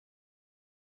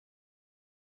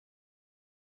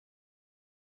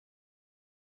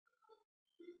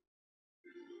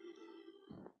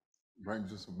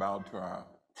Brings us about to our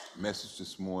message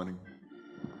this morning.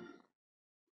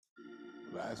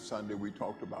 Last Sunday we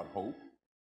talked about hope.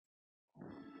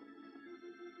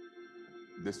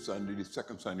 This Sunday, the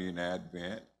second Sunday in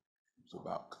Advent, it's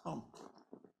about comfort.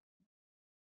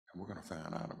 And we're going to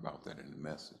find out about that in the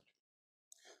message.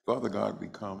 Father God, we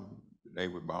come today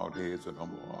with bowed heads and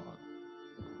humble hearts.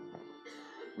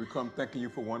 We come thanking you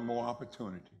for one more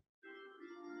opportunity.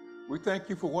 We thank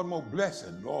you for one more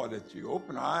blessing, Lord, that you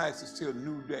open our eyes to see a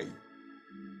new day.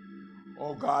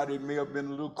 Oh, God, it may have been a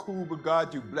little cool, but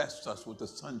God, you blessed us with the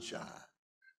sunshine.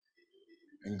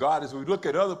 And God, as we look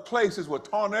at other places where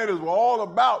tornadoes were all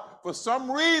about, for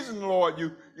some reason, Lord,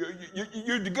 you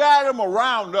guide them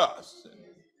around us.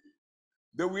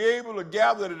 That we're able to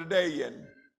gather today and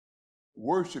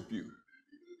worship you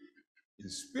in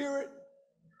spirit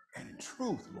and in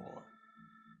truth, Lord.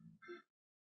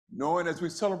 Knowing as we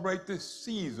celebrate this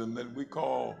season that we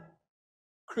call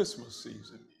Christmas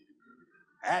season,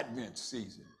 Advent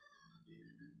season,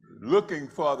 looking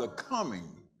for the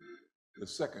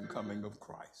second coming of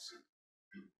Christ.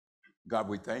 God,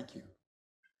 we thank you.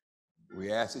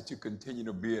 We ask that you continue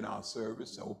to be in our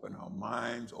service, open our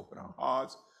minds, open our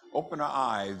hearts, open our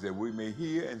eyes that we may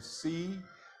hear and see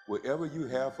whatever you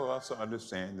have for us to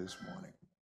understand this morning.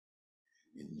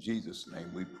 In Jesus'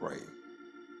 name we pray.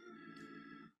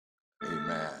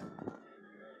 Amen.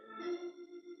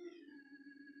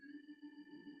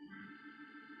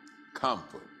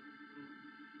 Comfort.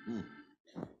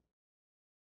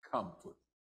 Comfort.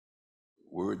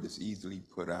 Word that's easily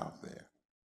put out there.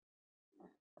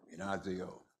 In Isaiah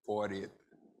 40th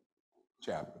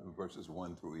chapter, verses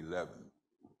 1 through 11.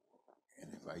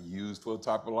 And if I use for a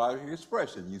typological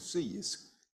expression, you see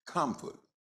it's comfort.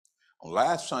 On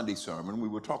last Sunday's sermon, we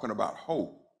were talking about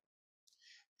hope.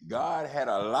 God had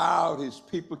allowed his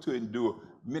people to endure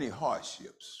many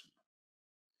hardships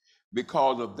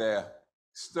because of their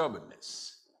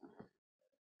stubbornness.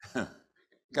 Kind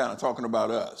of talking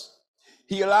about us.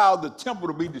 He allowed the temple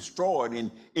to be destroyed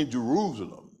in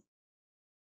Jerusalem.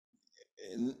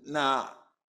 Now,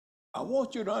 I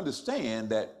want you to understand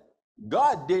that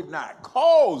God did not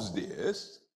cause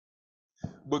this,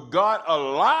 but God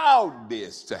allowed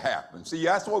this to happen. See,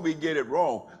 that's where we get it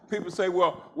wrong. People say,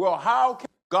 well, how can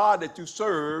God that you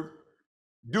serve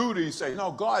do these things?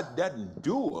 No, God doesn't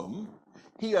do them.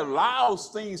 He allows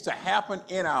things to happen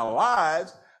in our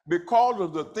lives because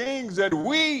of the things that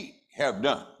we have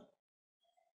done.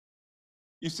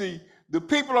 You see, the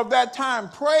people of that time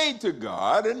prayed to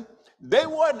God, and they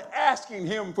wasn't asking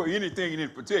him for anything in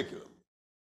particular.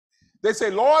 They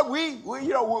say, Lord, we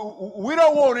don't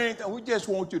want anything. We just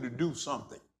want you to do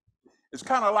something. It's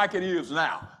kind of like it is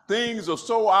now. Things are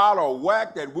so out of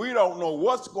whack that we don't know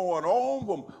what's going on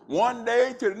from one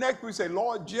day to the next. We say,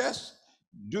 Lord, just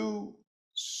do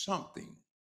something.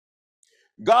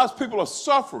 God's people are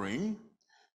suffering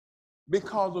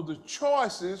because of the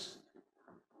choices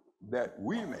that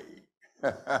we made.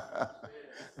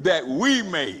 That we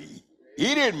made.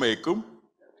 He didn't make them.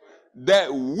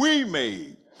 That we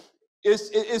made.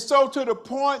 It's so to the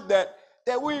point that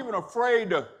we're even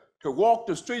afraid to walk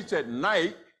the streets at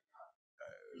night.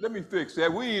 Let me fix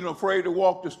that. We're even afraid to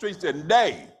walk the streets at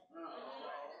day.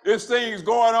 There's things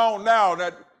going on now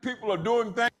that people are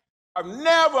doing things I've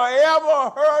never, ever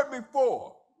heard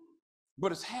before.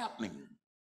 But it's happening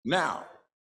now.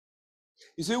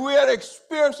 You see, we are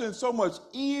experiencing so much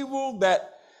evil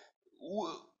that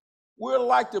we're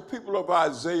like the people of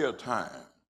Isaiah time.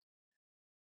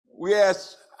 We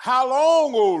ask, how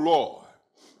long, O Lord?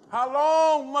 How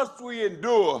long must we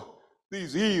endure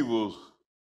these evils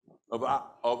of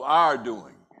our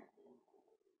doing?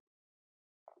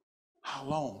 How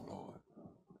long, Lord?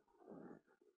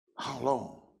 How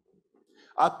long?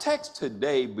 Our text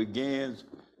today begins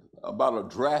about a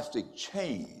drastic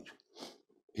change.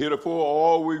 Heretofore,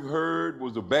 all we've heard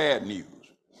was the bad news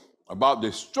about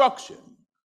destruction,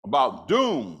 about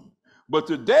doom. But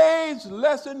today's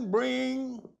lesson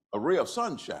brings a ray of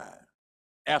sunshine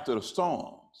after the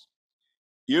storms.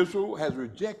 Israel has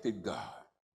rejected God.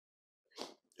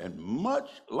 And much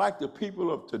like the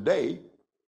people of today,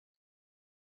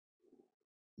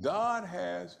 God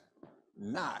has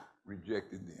not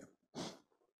rejected them.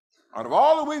 Out of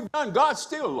all that we've done, God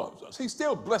still loves us. He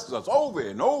still blesses us over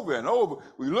and over and over.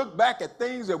 We look back at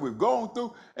things that we've gone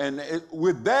through, and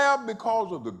we're there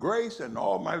because of the grace and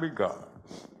Almighty God.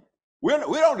 We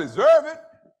don't deserve it,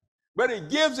 but he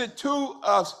gives it to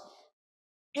us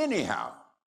anyhow.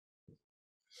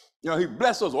 You know, he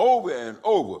blesses us over and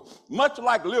over, much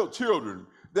like little children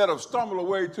that have stumbled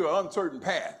away to an uncertain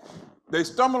path. They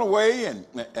stumble away and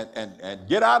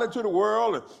get out into the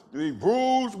world and be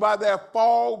bruised by their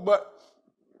fall, but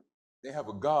they have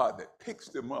a God that picks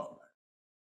them up.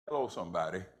 Hello,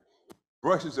 somebody.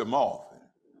 Brushes them off,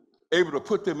 able to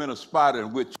put them in a spot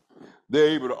in which they're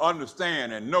able to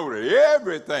understand and know that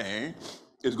everything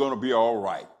is going to be all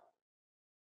right.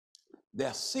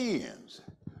 Their sins,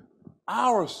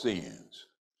 our sins,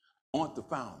 aren't the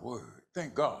final word.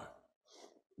 Thank God.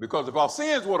 Because if our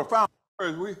sins were the final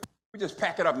word, we just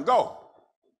pack it up and go.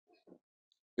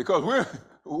 Because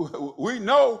we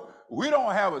know we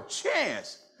don't have a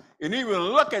chance in even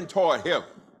looking toward heaven.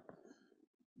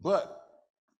 But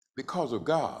because of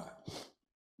God,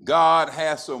 God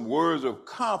has some words of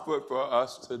comfort for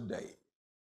us today.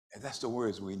 And that's the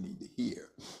words we need to hear.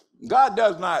 God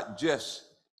does not just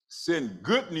send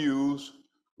good news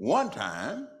one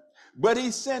time, but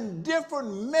he sends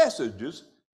different messages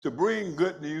to bring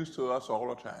good news to us all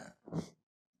the time.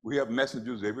 We have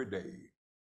messages every day.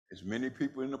 There's many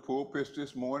people in the pulpit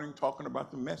this morning talking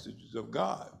about the messages of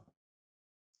God.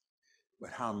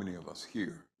 But how many of us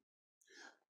hear?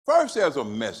 First, there's a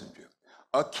messenger.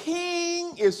 A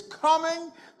king is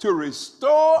coming to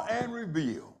restore and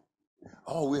reveal.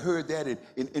 Oh, we heard that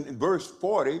in verse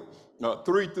 40,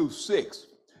 3 through 6.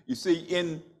 You see,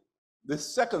 in the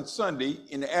second Sunday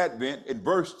in the Advent, in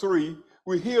verse 3,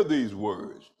 we hear these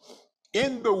words.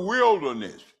 In the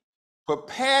wilderness,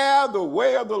 prepare the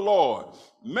way of the Lord.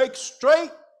 Make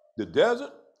straight the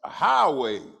desert a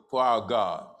highway for our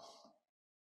God.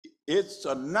 It's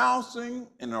announcing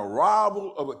an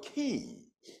arrival of a king.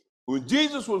 When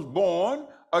Jesus was born,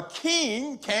 a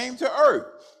king came to earth.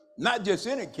 Not just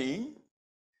any king.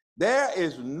 There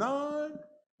is none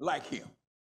like him.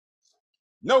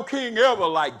 No king ever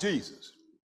like Jesus.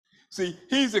 See,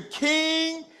 he's a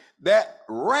king that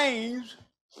reigns,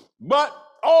 but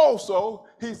also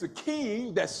he's a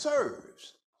king that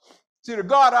serves. See, the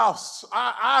God,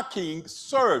 our king,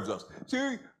 serves us.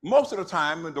 See, most of the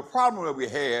time, the problem that we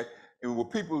had, and where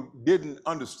people didn't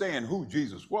understand who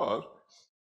Jesus was,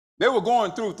 they were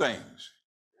going through things.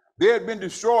 They had been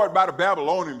destroyed by the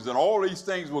Babylonians, and all these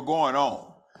things were going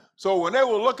on. So when they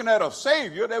were looking at a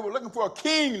savior, they were looking for a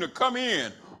king to come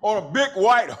in on a big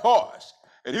white horse,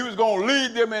 and he was going to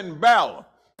lead them in battle.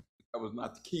 That was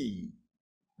not the king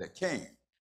that came.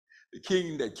 The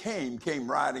king that came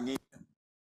riding in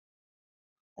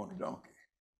on a donkey.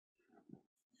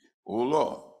 Oh,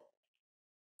 Lord.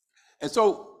 And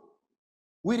so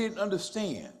we didn't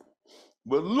understand.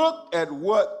 But look at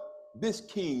what this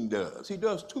king does. He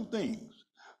does two things.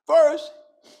 First,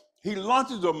 he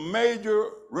launches a major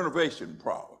renovation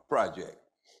project.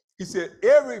 He said,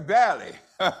 every valley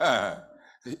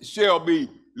shall be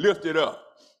lifted up,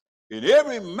 and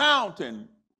every mountain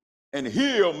and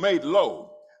hill made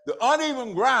low. The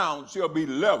uneven ground shall be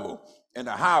level, and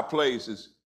the high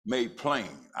places made plain.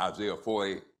 Isaiah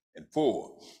 40:4.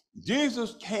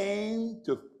 Jesus came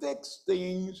to fix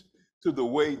things to the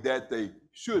way that they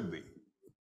should be.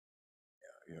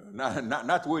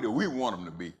 Not the way that we want them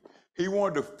to be. He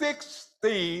wanted to fix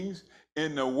things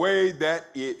in the way that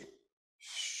it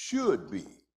should be.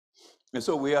 And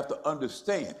so we have to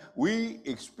understand. We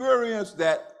experience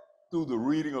that through the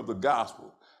reading of the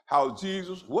gospel. How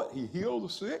Jesus, he healed the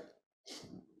sick.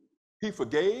 He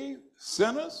forgave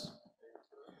sinners.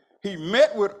 He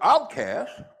met with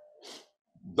outcasts,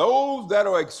 those that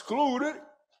are excluded,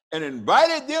 and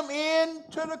invited them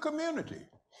into the community.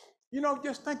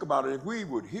 Just think about it. If we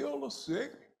would heal the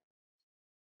sick,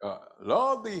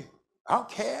 love the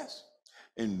outcasts,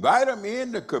 invite them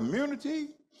in the community,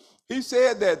 he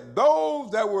said that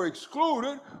those that were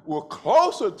excluded were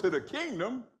closer to the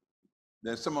kingdom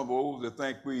than some of those that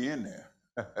think we in there.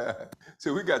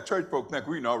 See, we got church folk think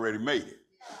we already made it.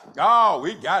 Oh,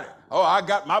 we got it. Oh, I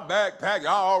got my backpack.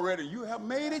 You haven't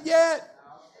made it yet.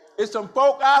 There's some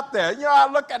folk out there.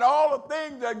 I look at all the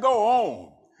things that go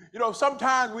on.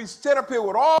 Sometimes we sit up here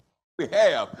with all we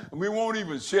have and we won't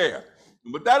even share.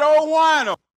 But that old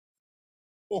wino,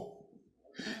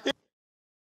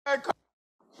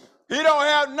 he don't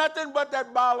have nothing but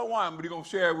that bottle of wine, but he's going to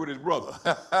share it with his brother.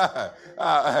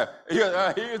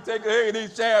 He'll take it and he'll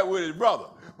share it with his brother.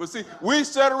 But see, we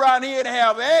sit around here and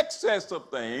have excess of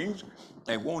things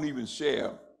and won't even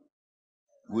share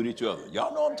with each other.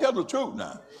 Y'all know I'm telling the truth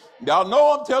now. Y'all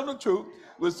know I'm telling the truth.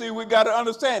 But see, we got to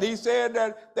understand. He said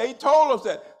that they told us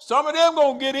that some of them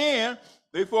going to get in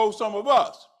before some of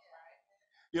us.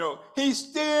 He's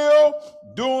still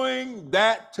doing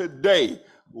that today,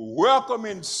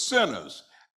 welcoming sinners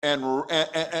and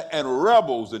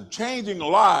rebels and changing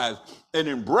lives and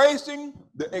embracing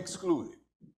the excluded.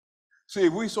 See,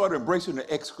 if we start embracing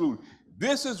the excluded,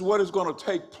 This is what is going to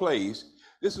take place.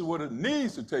 This is what it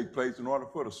needs to take place in order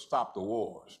for us to stop the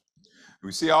wars.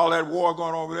 We see all that war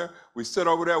going over there. We sit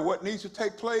over there. What needs to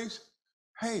take place?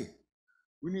 Hey,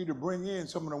 we need to bring in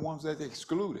some of the ones that they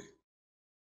excluded.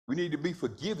 We need to be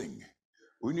forgiving.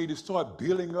 We need to start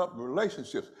building up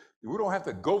relationships. We don't have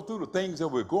to go through the things that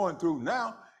we're going through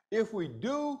now. If we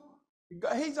do,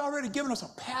 he's already given us a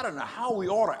pattern of how we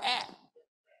ought to act,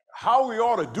 how we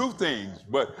ought to do things.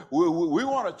 But we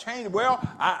want to change. Well,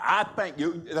 I think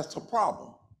that's a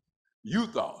problem. You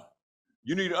thought.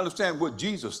 You need to understand what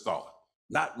Jesus thought,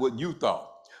 not what you thought.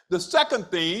 The second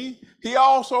thing, he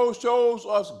also shows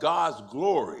us God's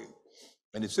glory.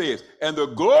 And it says, and the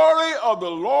glory of the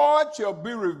Lord shall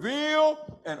be revealed,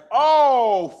 and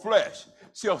all flesh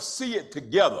shall see it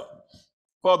together.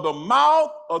 For the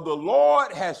mouth of the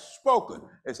Lord has spoken.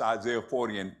 It's Isaiah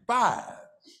 40:5.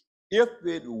 If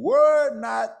it were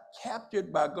not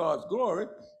captured by God's glory,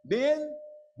 then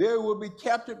they will be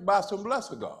captured by some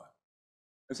lesser God.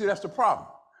 And see, that's the problem.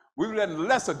 We're letting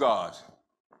lesser gods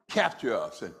capture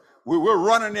us, and we're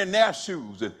running in their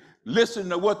shoes and listening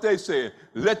to what they say.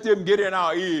 Let them get in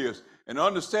our ears and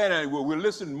understanding we're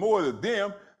listening more to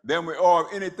them than we are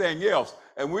of anything else.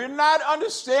 And we're not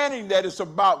understanding that it's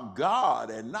about God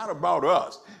and not about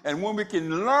us. And when we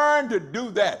can learn to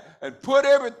do that and put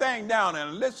everything down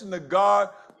and listen to God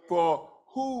for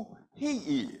who he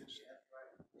is.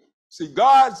 See,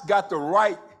 God's got the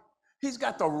right, he's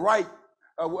got the right,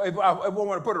 if I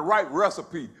want to put a right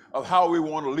recipe of how we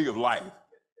want to live life.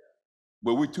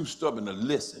 But we're too stubborn to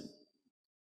listen.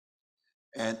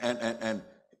 And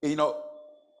you know,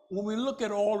 when we look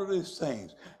at all of these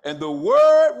things, and the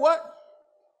word, what?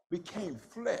 Became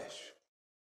flesh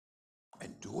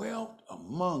and dwelt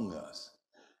among us.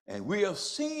 And we have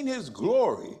seen his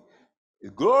glory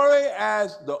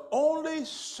as the only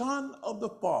Son of the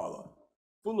Father,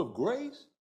 full of grace,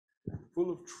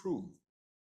 full of truth.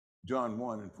 John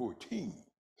 1:14.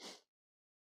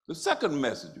 The second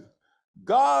messenger,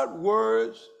 God's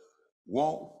words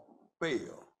won't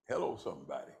fail. Hello,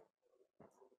 somebody.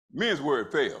 Men's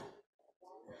word fail.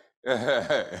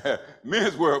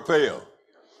 Men's word fail.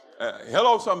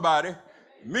 Hello, somebody.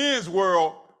 Men's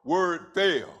word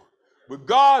fail. But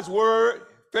God's word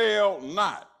fail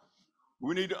not.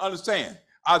 We need to understand.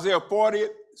 Isaiah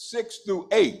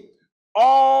 40:6-8.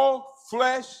 All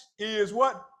flesh is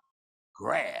what?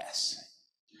 Grass.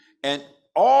 And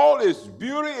all its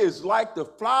beauty is like the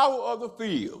flower of the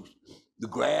fields. The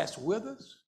grass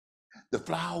withers, the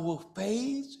flower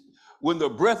fades when the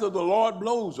breath of the Lord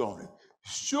blows on it.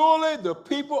 Surely the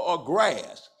people are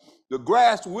grass. The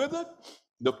grass withered,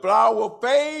 the flower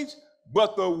fades,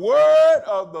 but the word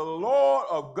of the Lord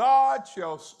of God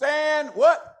shall stand,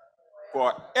 what?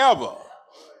 Forever.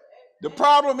 The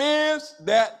problem is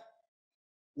that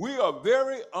we are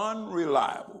very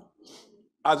unreliable.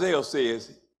 Isaiah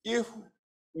says, if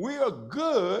we are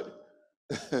good,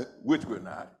 which we're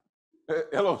not.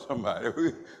 Hello,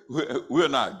 somebody. We're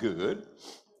not good.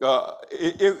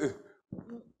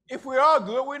 If we are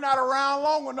good, we're not around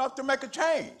long enough to make a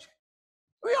change.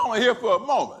 We're only here for a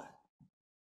moment.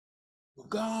 But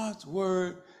God's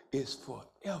word is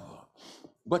forever.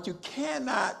 But you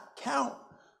cannot count.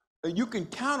 You can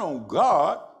count on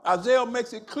God. Isaiah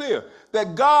makes it clear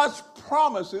that God's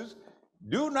promises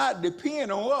do not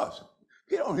depend on us.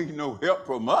 He don't need no help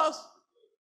from us.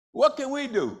 What can we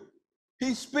do?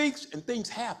 He speaks and things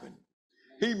happen.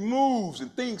 He moves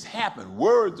and things happen.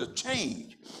 Words are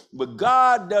changed. But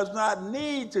God does not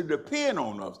need to depend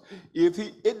on us.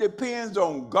 It depends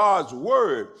on God's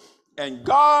word. And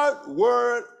God's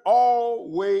word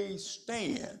always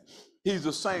stands. He's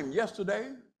the same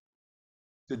yesterday,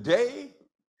 today,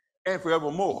 and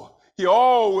forevermore. He'll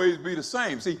always be the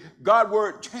same. See, God's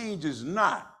word changes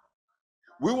not.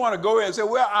 We want to go ahead and say,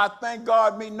 well, I thank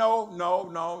God me. No.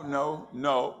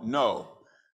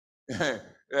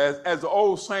 As the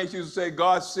old saints used to say,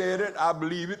 God said it, I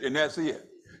believe it, and that's it.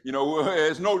 You know,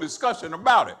 there's no discussion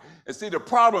about it. And see, the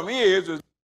problem is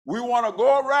we want to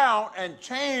go around and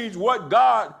change what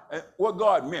God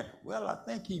meant. Well, I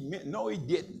think he meant, no, he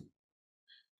didn't.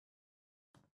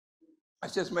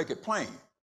 Let's just make it plain.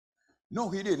 No,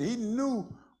 he didn't. He knew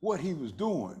what he was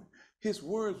doing. His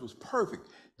words was perfect.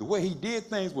 The way he did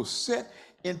things was set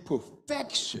in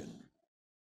perfection.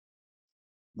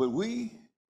 But we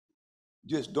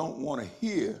just don't want to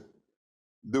hear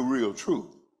the real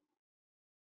truth.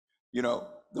 You know,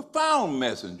 the found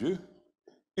messenger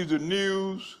is the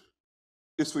news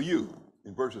is for you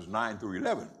in verses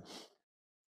 9-11.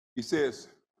 He says,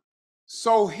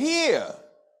 so hear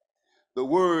the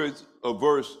words of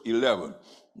verse 11,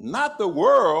 not the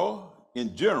world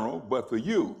in general, but for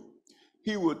you.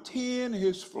 He would tend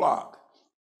his flock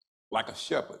like a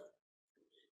shepherd.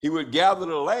 He would gather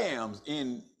the lambs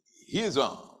in his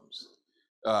arms.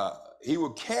 He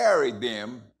would carry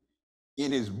them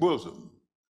in his bosom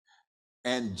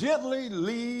and gently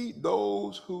lead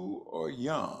those who are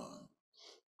young.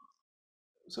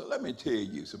 So let me tell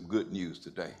you some good news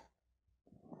today.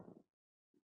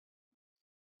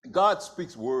 God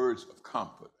speaks words of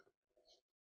comfort.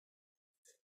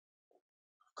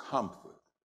 Comfort.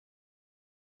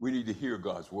 We need to hear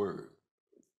God's word.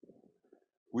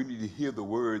 We need to hear the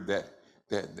word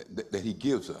that he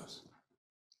gives us.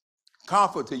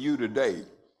 Comfort to you today.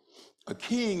 A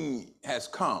king has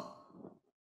come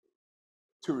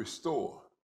to restore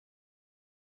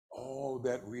all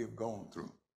that we have gone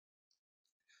through.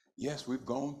 Yes, we've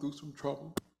gone through some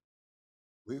trouble.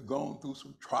 We've gone through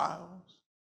some trials.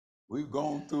 We've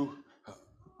gone through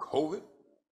COVID.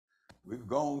 We've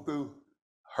gone through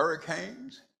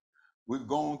hurricanes. We've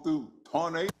gone through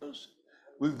tornadoes.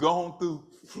 We've gone through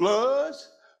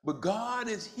floods. But God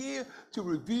is here to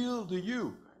reveal to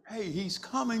you, hey, he's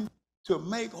coming to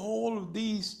make all of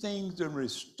these things and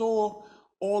restore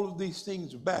all of these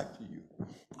things back to you.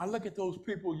 I look at those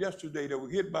people yesterday that were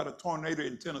hit by the tornado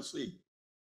in Tennessee.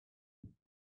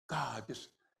 God, just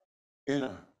in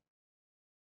a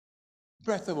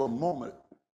breath of a moment,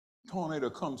 tornado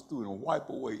comes through and wipe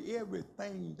away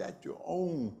everything that you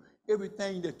own,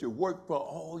 everything that you worked for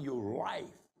all your life.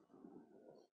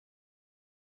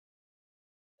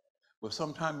 But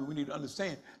sometimes we need to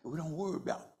understand that we don't worry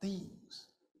about things.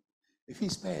 If he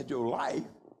spared your life,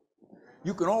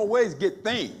 you can always get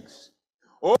things.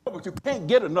 Oh, but you can't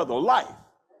get another life.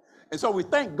 And so we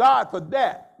thank God for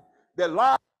that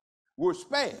lives were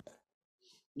spared.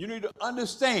 You need to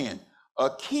understand, a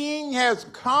king has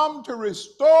come to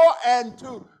restore and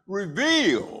to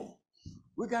reveal.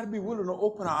 We got to be willing to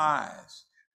open our eyes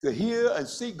to hear and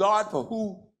see God for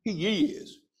who he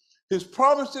is. His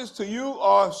promises to you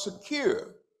are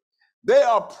secure. They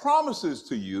are promises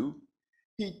to you.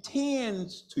 He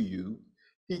tends to you.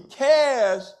 He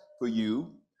cares for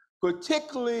you,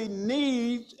 particularly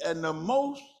needs, and the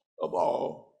most of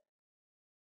all,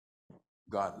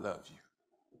 God loves you.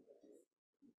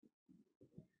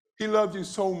 He loves you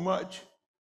so much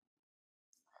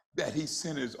that he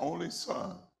sent his only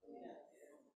son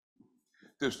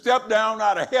to step down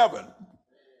out of heaven,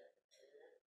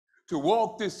 to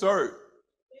walk this earth,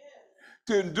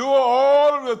 to endure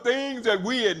all of the things that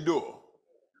we endure,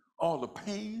 all the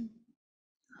pain,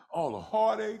 all the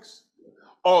heartaches,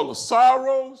 all the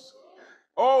sorrows.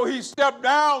 Oh, he stepped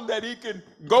down that he can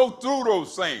go through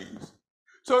those things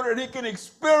so that he can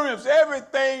experience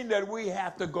everything that we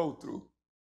have to go through.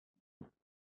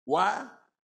 Why?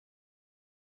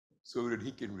 So that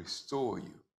he can restore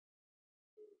you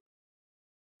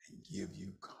and give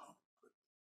you comfort.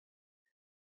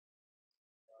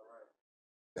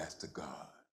 That's the God